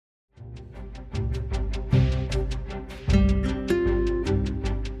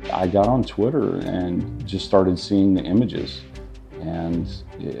I got on Twitter and just started seeing the images. And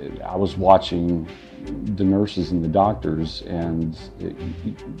I was watching the nurses and the doctors and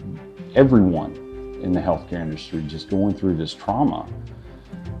everyone in the healthcare industry just going through this trauma.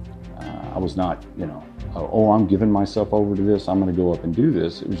 I was not, oh, I'm giving myself over to this, I'm going to go up and do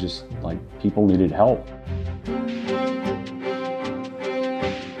this. It was just like people needed help.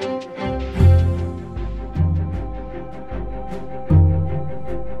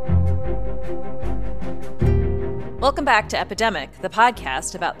 Welcome back to Epidemic, the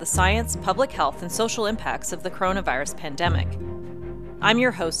podcast about the science, public health, and social impacts of the coronavirus pandemic. I'm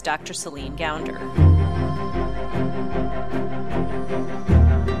your host, Dr. Celine Gounder.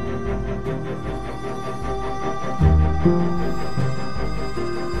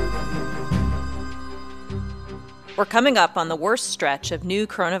 We're coming up on the worst stretch of new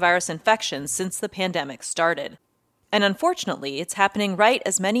coronavirus infections since the pandemic started. And unfortunately, it's happening right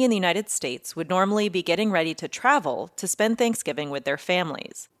as many in the United States would normally be getting ready to travel to spend Thanksgiving with their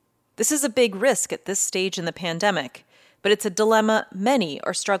families. This is a big risk at this stage in the pandemic, but it's a dilemma many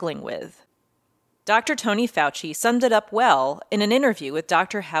are struggling with. Dr. Tony Fauci summed it up well in an interview with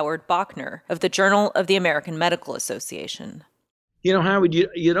Dr. Howard Bauchner of the Journal of the American Medical Association. You know, Howard,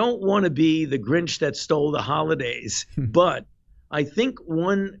 you don't want to be the Grinch that stole the holidays, but I think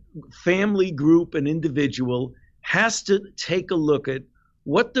one family group and individual has to take a look at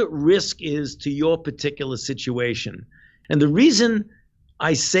what the risk is to your particular situation. And the reason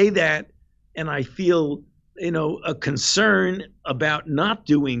I say that, and I feel, a concern about not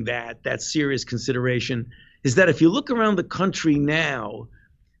doing that serious consideration, is that if you look around the country now,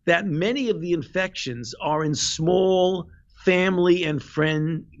 that many of the infections are in small family and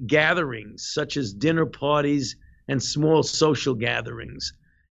friend gatherings, such as dinner parties and small social gatherings.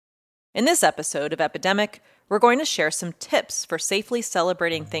 In this episode of Epidemic, we're going to share some tips for safely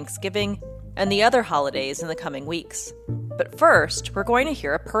celebrating Thanksgiving and the other holidays in the coming weeks. But first, we're going to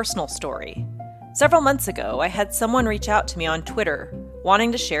hear a personal story. Several months ago, I had someone reach out to me on Twitter,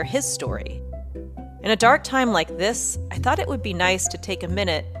 wanting to share his story. In a dark time like this, I thought it would be nice to take a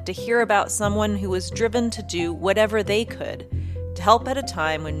minute to hear about someone who was driven to do whatever they could to help at a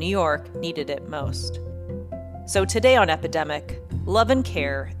time when New York needed it most. So today on Epidemic, love and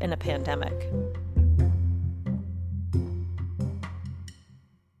care in a pandemic.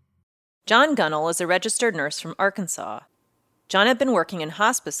 John Gunnell is a registered nurse from Arkansas. John had been working in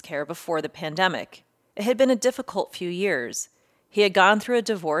hospice care before the pandemic. It had been a difficult few years. He had gone through a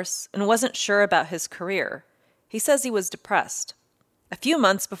divorce and wasn't sure about his career. He says he was depressed. A few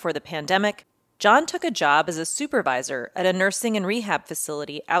months before the pandemic, John took a job as a supervisor at a nursing and rehab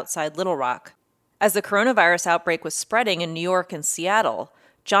facility outside Little Rock. As the coronavirus outbreak was spreading in New York and Seattle,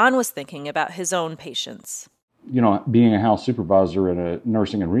 John was thinking about his own patients. Being a house supervisor at a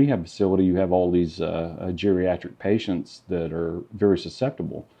nursing and rehab facility, you have all these geriatric patients that are very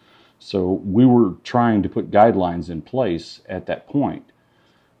susceptible. So we were trying to put guidelines in place at that point.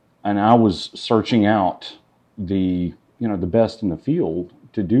 And I was searching out the best in the field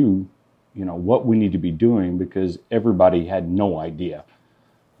to do, what we need to be doing, because everybody had no idea,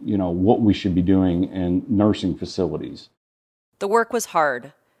 what we should be doing in nursing facilities. The work was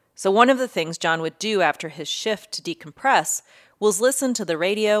hard. So one of the things John would do after his shift to decompress was listen to the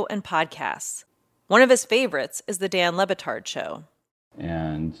radio and podcasts. One of his favorites is the Dan Le Batard Show.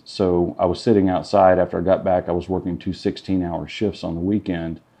 And so I was sitting outside after I got back. I was working 2 16-hour shifts on the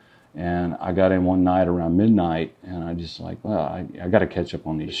weekend. And I got in one night around midnight, and I just I got to catch up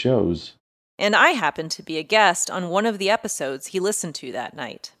on these shows. And I happened to be a guest on one of the episodes he listened to that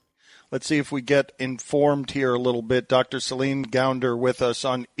night. Let's see if we get informed here a little bit. Dr. Celine Gounder with us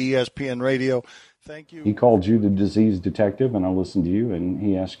on ESPN Radio. Thank you. He called you the disease detective, and I listened to you, and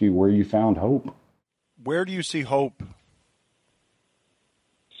he asked you where you found hope. Where do you see hope?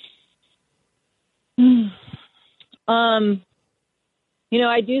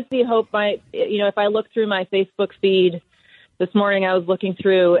 I do see hope. If I look through my Facebook feed this morning, I was looking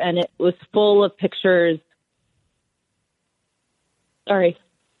through, and it was full of pictures. Sorry.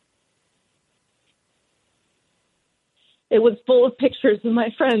 It was full of pictures of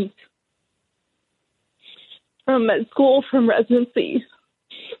my friends from school, from residency,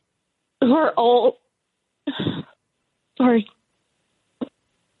 who are all, who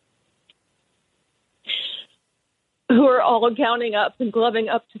are all gowning up and gloving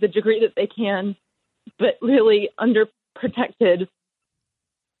up to the degree that they can, but really underprotected.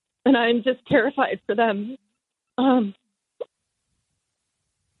 And I'm just terrified for them.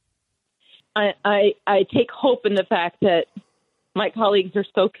 I take hope in the fact that my colleagues are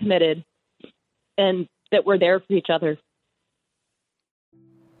so committed and that we're there for each other.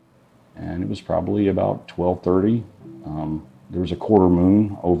 And it was probably about 12:30. There was a quarter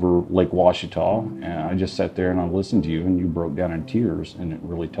moon over Lake Ouachita, and I just sat there and I listened to you, and you broke down in tears, and it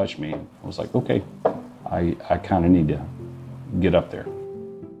really touched me. I was like, okay, I kind of need to get up there.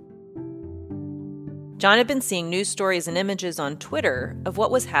 John had been seeing news stories and images on Twitter of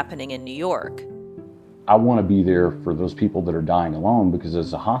what was happening in New York. I want to be there for those people that are dying alone, because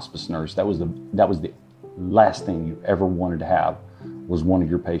as a hospice nurse, that was the last thing you ever wanted to have, was one of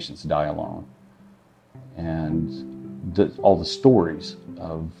your patients die alone. And all the stories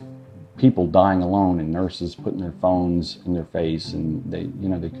of people dying alone and nurses putting their phones in their face and they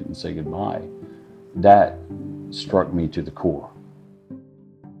couldn't say goodbye, that struck me to the core.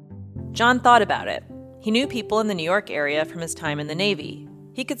 John thought about it. He knew people in the New York area from his time in the Navy.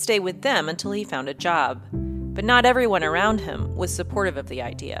 He could stay with them until he found a job. But not everyone around him was supportive of the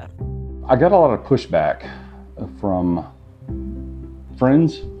idea. I got a lot of pushback from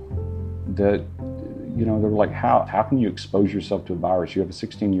friends that, they were like, how can you expose yourself to a virus? You have a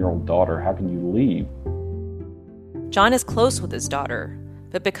 16-year-old daughter. How can you leave? John is close with his daughter,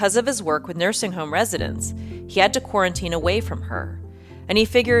 but because of his work with nursing home residents, he had to quarantine away from her. And he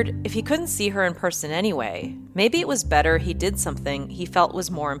figured if he couldn't see her in person anyway, maybe it was better he did something he felt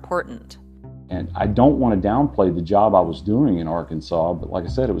was more important. And I don't want to downplay the job I was doing in Arkansas, but like I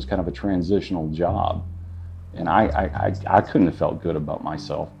said, it was kind of a transitional job. And I couldn't have felt good about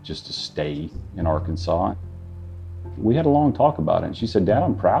myself just to stay in Arkansas. We had a long talk about it, and she said, Dad,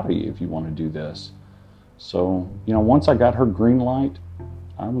 I'm proud of you if you want to do this. So, once I got her green light,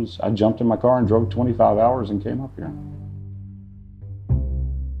 I jumped in my car and drove 25 hours and came up here.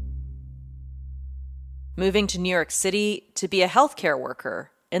 Moving to New York City to be a healthcare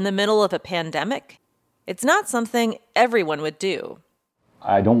worker in the middle of a pandemic, it's not something everyone would do.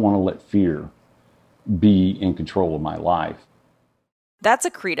 I don't want to let fear be in control of my life. That's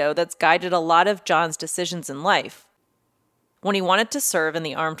a credo that's guided a lot of John's decisions in life. When he wanted to serve in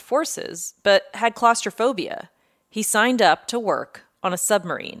the armed forces, but had claustrophobia, he signed up to work on a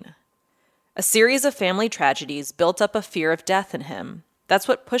submarine. A series of family tragedies built up a fear of death in him. That's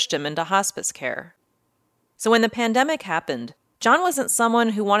what pushed him into hospice care. So when the pandemic happened, John wasn't someone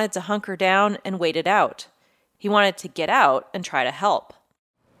who wanted to hunker down and wait it out. He wanted to get out and try to help.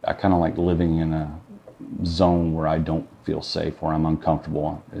 I kind of like living in a zone where I don't feel safe, where I'm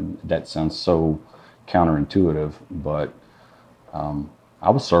uncomfortable. And that sounds so counterintuitive, but I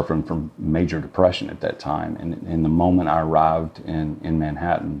was suffering from major depression at that time. And in the moment I arrived in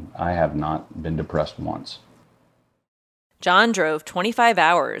Manhattan, I have not been depressed once. John drove 25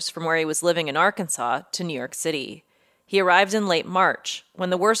 hours from where he was living in Arkansas to New York City. He arrived in late March,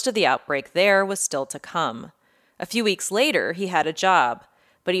 when the worst of the outbreak there was still to come. A few weeks later, he had a job,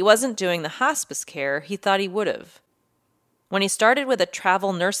 but he wasn't doing the hospice care he thought he would have. When he started with a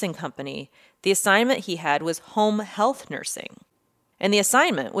travel nursing company, the assignment he had was home health nursing. And the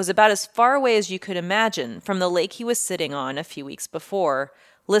assignment was about as far away as you could imagine from the lake he was sitting on a few weeks before,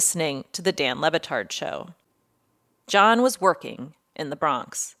 listening to the Dan Le Batard Show. John was working in the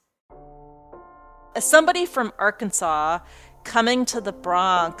Bronx. As somebody from Arkansas coming to the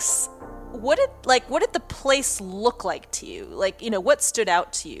Bronx, what did the place look like to you? What stood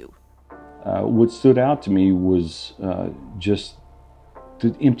out to you? What stood out to me was just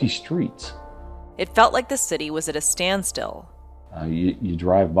the empty streets. It felt like the city was at a standstill. You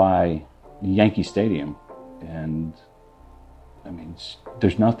drive by Yankee Stadium, and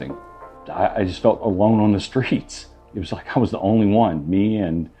there's nothing. I just felt alone on the streets. It was like I was the only one, me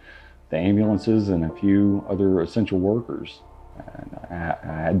and the ambulances and a few other essential workers. And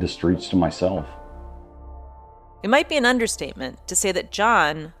I had the streets to myself. It might be an understatement to say that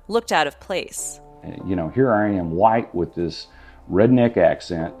John looked out of place. Here I am, white with this redneck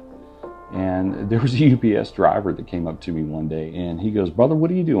accent, and there was a UPS driver that came up to me one day, and he goes, "Brother, what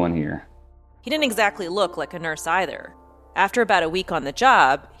are you doing here?" He didn't exactly look like a nurse either. After about a week on the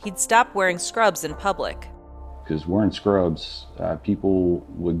job, he'd stopped wearing scrubs in public. Because wearing scrubs, people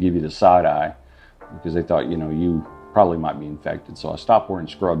would give you the side eye because they thought, you probably might be infected. So I stopped wearing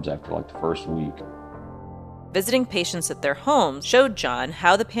scrubs after the first week. Visiting patients at their homes showed John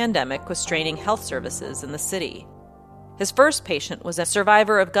how the pandemic was straining health services in the city. His first patient was a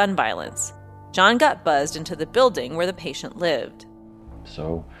survivor of gun violence. John got buzzed into the building where the patient lived.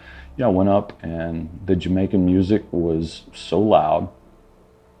 So, I went up, and the Jamaican music was so loud,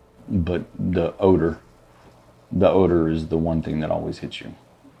 but the odor is the one thing that always hits you.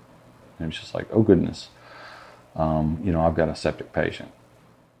 And it's just like, oh goodness, I've got a septic patient.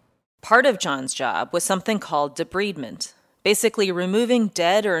 Part of John's job was something called debridement, basically removing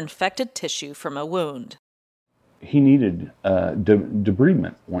dead or infected tissue from a wound. He needed a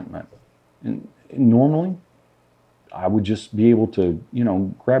debridement ointment, And normally, I would just be able to,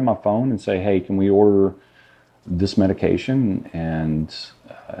 grab my phone and say, hey, can we order this medication and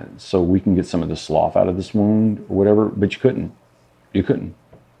so we can get some of the slough out of this wound or whatever. But you couldn't.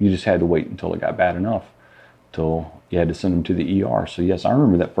 You just had to wait until it got bad enough, till you had to send them to the ER. So yes, I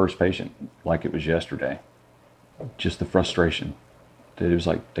remember that first patient like it was yesterday. Just the frustration that it was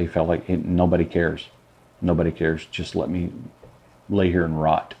like they felt like, hey, nobody cares. Nobody cares. Just let me lay here and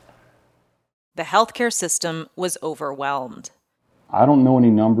rot. The healthcare system was overwhelmed. I don't know any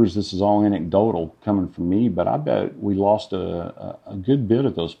numbers. This is all anecdotal coming from me, but I bet we lost a good bit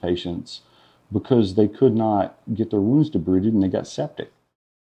of those patients because they could not get their wounds debrided and they got septic.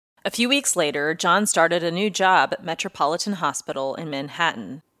 A few weeks later, John started a new job at Metropolitan Hospital in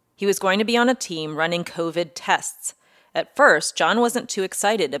Manhattan. He was going to be on a team running COVID tests. At first, John wasn't too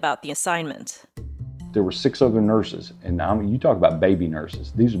excited about the assignment. There were 6 other nurses, and you talk about baby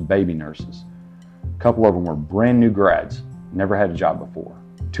nurses. These are baby nurses. A couple of them were brand new grads, never had a job before.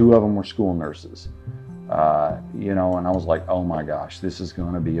 2 of them were school nurses. And I was like, oh my gosh, this is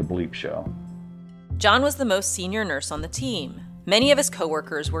going to be a bleep show. John was the most senior nurse on the team. Many of his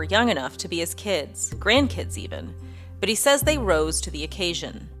coworkers were young enough to be his kids, grandkids even, but he says they rose to the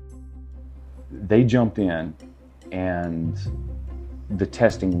occasion. They jumped in and the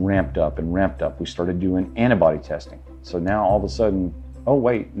testing ramped up and ramped up. We started doing antibody testing. So now all of a sudden, oh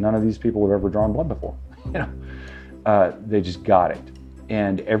wait, none of these people have ever drawn blood before. They just got it.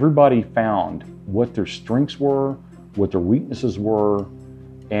 And everybody found what their strengths were, what their weaknesses were,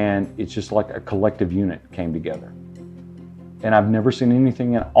 and it's just like a collective unit came together. And I've never seen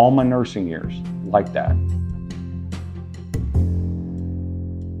anything in all my nursing years like that.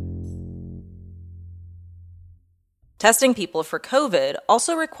 Testing people for COVID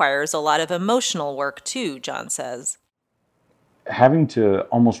also requires a lot of emotional work too, John says. Having to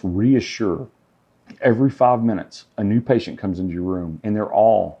almost reassure every 5 minutes a new patient comes into your room and they're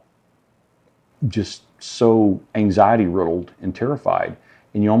all just so anxiety riddled and terrified.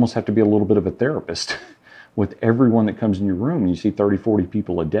 And you almost have to be a little bit of a therapist with everyone that comes in your room. You see 30, 40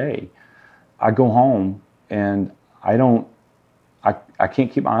 people a day. I go home and I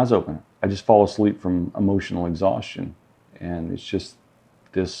can't keep my eyes open. I just fall asleep from emotional exhaustion. And it's just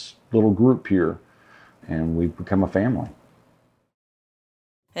this little group here, and we've become a family.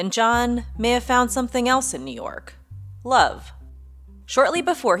 And John may have found something else in New York: love. Shortly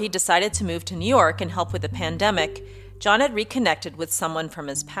before he decided to move to New York and help with the pandemic, John had reconnected with someone from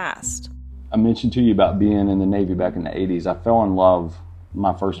his past. I mentioned to you about being in the Navy back in the 80s. I fell in love.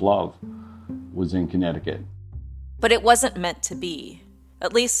 My first love was in Connecticut. But it wasn't meant to be.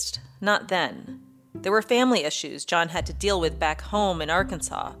 At least, not then. There were family issues John had to deal with back home in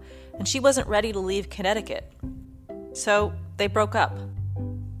Arkansas, and she wasn't ready to leave Connecticut. So they broke up.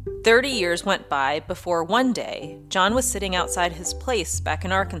 30 years went by before one day, John was sitting outside his place back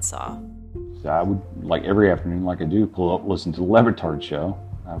in Arkansas. So I would, like every afternoon, like I do, pull up, listen to the Le Batard show.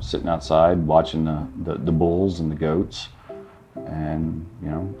 I was sitting outside watching the bulls and the goats, and,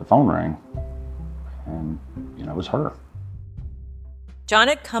 the phone rang, and, it was her. John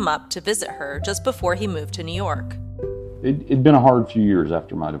had come up to visit her just before he moved to New York. It'd been a hard few years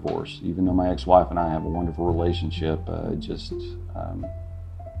after my divorce. Even though my ex-wife and I have a wonderful relationship,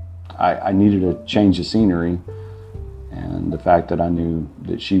 I needed a change of scenery, and the fact that I knew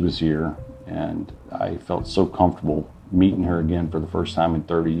that she was here and I felt so comfortable meeting her again for the first time in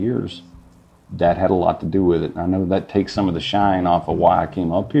 30 years, that had a lot to do with it. And I know that takes some of the shine off of why I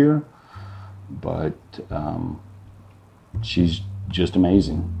came up here, but she's just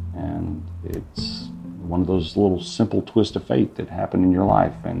amazing. And it's one of those little simple twists of fate that happen in your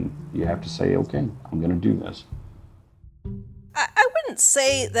life, and you have to say, okay, I'm going to do this. I wouldn't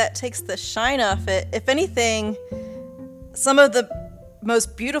say that takes the shine off it. If anything, some of the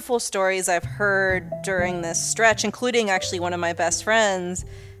most beautiful stories I've heard during this stretch, including actually one of my best friends,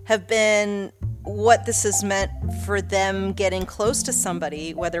 have been what this has meant for them getting close to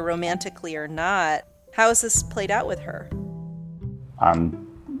somebody, whether romantically or not. How has this played out with her? I'm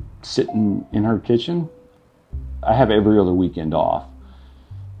sitting in her kitchen. I have every other weekend off.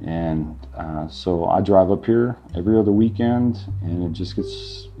 And so I drive up here every other weekend, and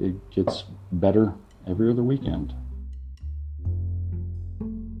it gets better every other weekend.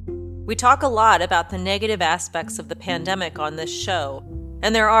 We talk a lot about the negative aspects of the pandemic on this show,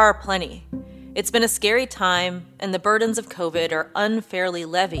 and there are plenty. It's been a scary time, and the burdens of COVID are unfairly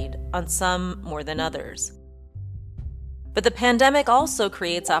levied on some more than others. But the pandemic also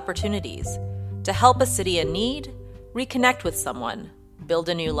creates opportunities to help a city in need reconnect with someone, build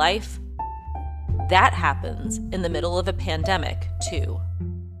a new life. That happens in the middle of a pandemic, too.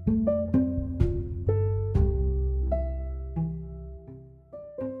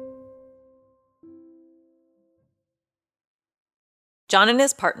 John and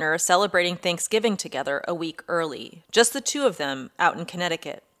his partner are celebrating Thanksgiving together a week early, just the two of them out in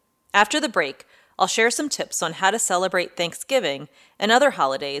Connecticut. After the break, I'll share some tips on how to celebrate Thanksgiving and other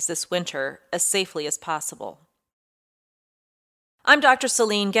holidays this winter as safely as possible. I'm Dr.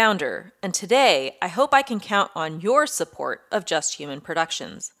 Celine Gounder, and today I hope I can count on your support of Just Human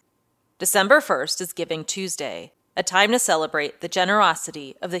Productions. December 1st is Giving Tuesday, a time to celebrate the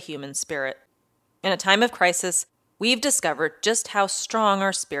generosity of the human spirit. In a time of crisis, we've discovered just how strong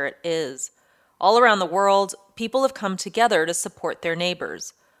our spirit is. All around the world, people have come together to support their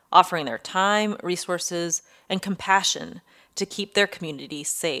neighbors, offering their time, resources, and compassion to keep their communities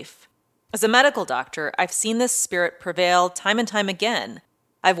safe. As a medical doctor, I've seen this spirit prevail time and time again.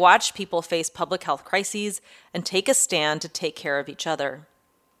 I've watched people face public health crises and take a stand to take care of each other.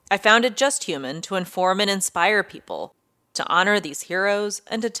 I founded Just Human to inform and inspire people, to honor these heroes,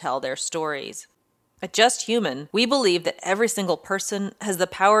 and to tell their stories. At Just Human, we believe that every single person has the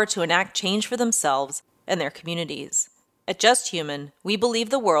power to enact change for themselves and their communities. At Just Human, we believe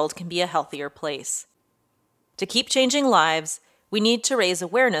the world can be a healthier place. To keep changing lives, we need to raise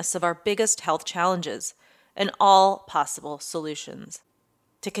awareness of our biggest health challenges and all possible solutions.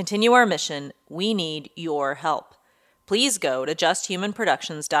 To continue our mission, we need your help. Please go to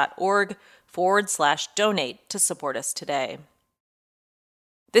justhumanproductions.org/donate to support us today.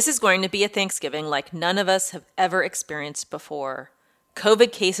 This is going to be a Thanksgiving like none of us have ever experienced before.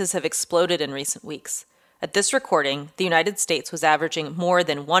 COVID cases have exploded in recent weeks. At this recording, the United States was averaging more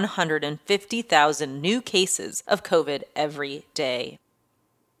than 150,000 new cases of COVID every day.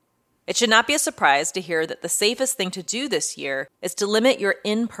 It should not be a surprise to hear that the safest thing to do this year is to limit your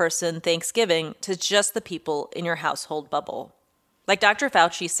in-person Thanksgiving to just the people in your household bubble. Like Dr.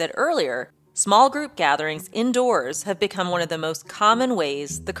 Fauci said earlier, small group gatherings indoors have become one of the most common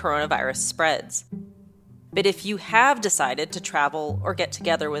ways the coronavirus spreads. But if you have decided to travel or get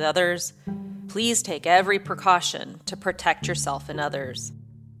together with others, please take every precaution to protect yourself and others.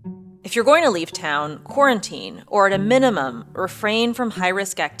 If you're going to leave town, quarantine, or at a minimum, refrain from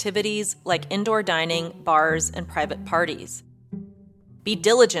high-risk activities like indoor dining, bars, and private parties. Be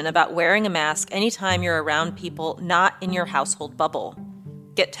diligent about wearing a mask anytime you're around people not in your household bubble.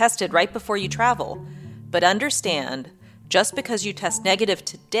 Get tested right before you travel, but understand, just because you test negative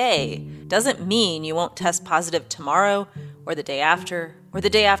today doesn't mean you won't test positive tomorrow, or the day after, or the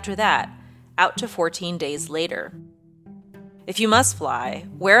day after that, out to 14 days later. If you must fly,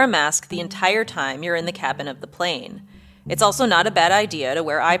 wear a mask the entire time you're in the cabin of the plane. It's also not a bad idea to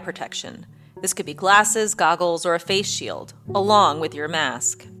wear eye protection. This could be glasses, goggles, or a face shield, along with your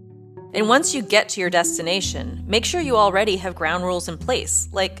mask. And once you get to your destination, make sure you already have ground rules in place,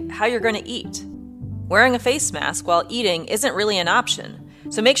 like how you're going to eat. Wearing a face mask while eating isn't really an option,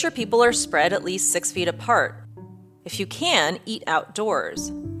 so make sure people are spread at least 6 feet apart. If you can, eat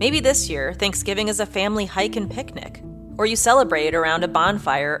outdoors. Maybe this year, Thanksgiving is a family hike and picnic, or you celebrate around a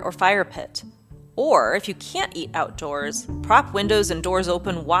bonfire or fire pit. Or, if you can't eat outdoors, prop windows and doors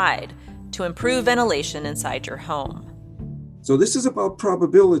open wide to improve ventilation inside your home. So this is about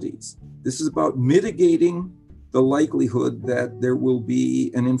probabilities. This is about mitigating the likelihood that there will be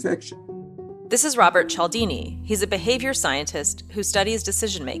an infection. This is Robert Cialdini. He's a behavior scientist who studies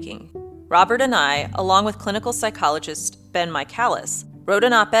decision-making. Robert and I, along with clinical psychologist Ben Michalis, wrote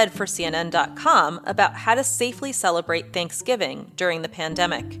an op-ed for CNN.com about how to safely celebrate Thanksgiving during the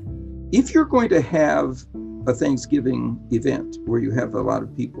pandemic. If you're going to have a Thanksgiving event where you have a lot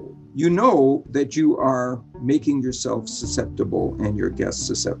of people, you know that you are making yourself susceptible and your guests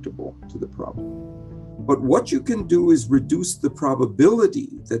susceptible to the problem. But what you can do is reduce the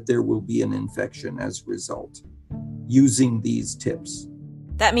probability that there will be an infection as a result using these tips.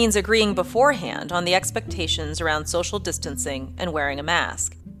 That means agreeing beforehand on the expectations around social distancing and wearing a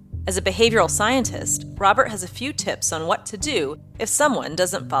mask. As a behavioral scientist, Robert has a few tips on what to do if someone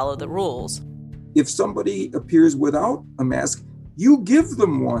doesn't follow the rules. If somebody appears without a mask, you give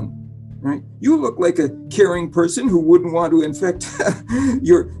them one, right? You look like a caring person who wouldn't want to infect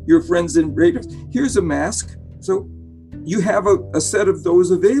your friends and relatives. Here's a mask. So you have a set of those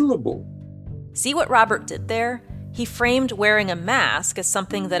available. See what Robert did there? He framed wearing a mask as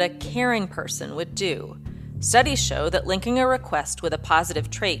something that a caring person would do. Studies show that linking a request with a positive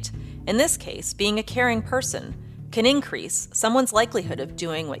trait, in this case being a caring person, can increase someone's likelihood of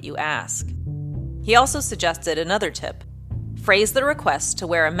doing what you ask. He also suggested another tip. Phrase the request to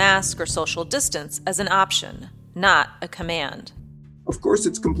wear a mask or social distance as an option, not a command. Of course,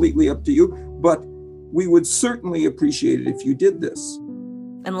 it's completely up to you, but we would certainly appreciate it if you did this.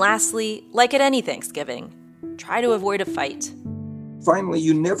 And lastly, like at any Thanksgiving, try to avoid a fight. Finally,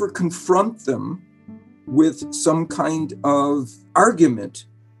 you never confront them with some kind of argument.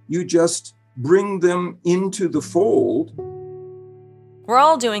 You just bring them into the fold. We're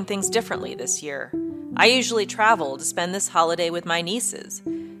all doing things differently this year. I usually travel to spend this holiday with my nieces,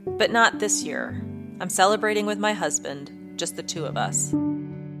 but not this year. I'm celebrating with my husband, just the two of us.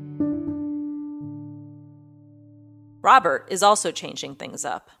 Robert is also changing things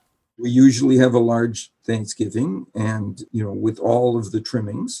up. We usually have a large Thanksgiving, and, with all of the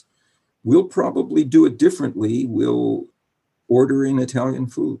trimmings, we'll probably do it differently. We'll order in Italian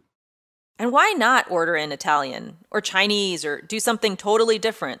food. And why not order in Italian or Chinese or do something totally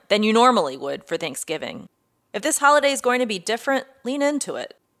different than you normally would for Thanksgiving? If this holiday is going to be different, lean into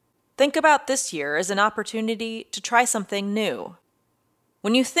it. Think about this year as an opportunity to try something new.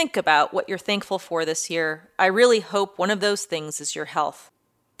 When you think about what you're thankful for this year, I really hope one of those things is your health.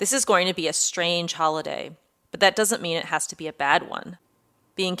 This is going to be a strange holiday, but that doesn't mean it has to be a bad one.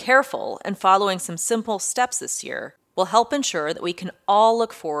 Being careful and following some simple steps this year will help ensure that we can all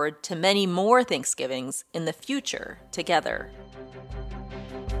look forward to many more Thanksgivings in the future together.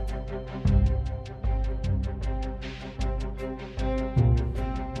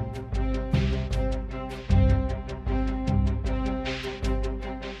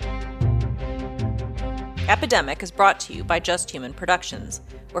 Epidemic is brought to you by Just Human Productions.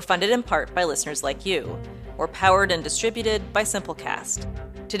 We're funded in part by listeners like you. We're powered and distributed by Simplecast.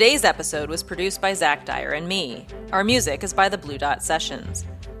 Today's episode was produced by Zach Dyer and me. Our music is by the Blue Dot Sessions.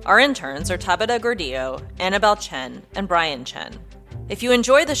 Our interns are Tabata Gordillo, Annabelle Chen, and Brian Chen. If you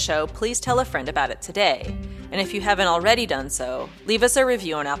enjoy the show, please tell a friend about it today. And if you haven't already done so, leave us a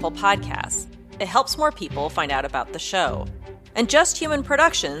review on Apple Podcasts. It helps more people find out about the show. And Just Human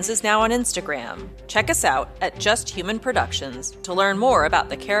Productions is now on Instagram. Check us out at Just Human Productions to learn more about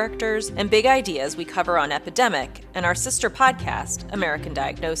the characters and big ideas we cover on Epidemic and our sister podcast, American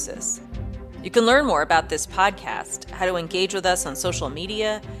Diagnosis. You can learn more about this podcast, how to engage with us on social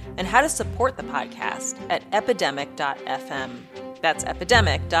media, and how to support the podcast at epidemic.fm. That's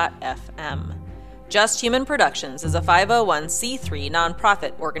epidemic.fm. Just Human Productions is a 501c3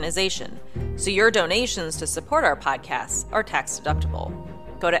 nonprofit organization, so your donations to support our podcasts are tax-deductible.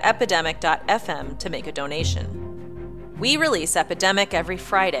 Go to epidemic.fm to make a donation. We release Epidemic every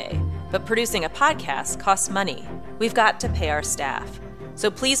Friday, but producing a podcast costs money. We've got to pay our staff, so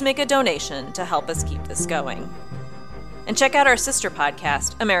please make a donation to help us keep this going. And check out our sister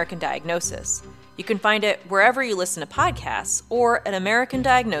podcast, American Diagnosis. You can find it wherever you listen to podcasts or at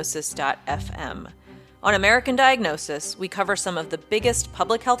americandiagnosis.fm. On American Diagnosis, we cover some of the biggest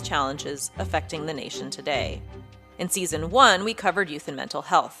public health challenges affecting the nation today. In Season 1, we covered youth and mental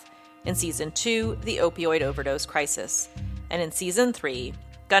health. In Season 2, the opioid overdose crisis. And in Season 3,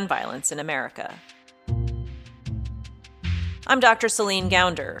 gun violence in America. I'm Dr. Celine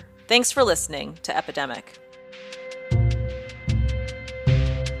Gounder. Thanks for listening to Epidemic.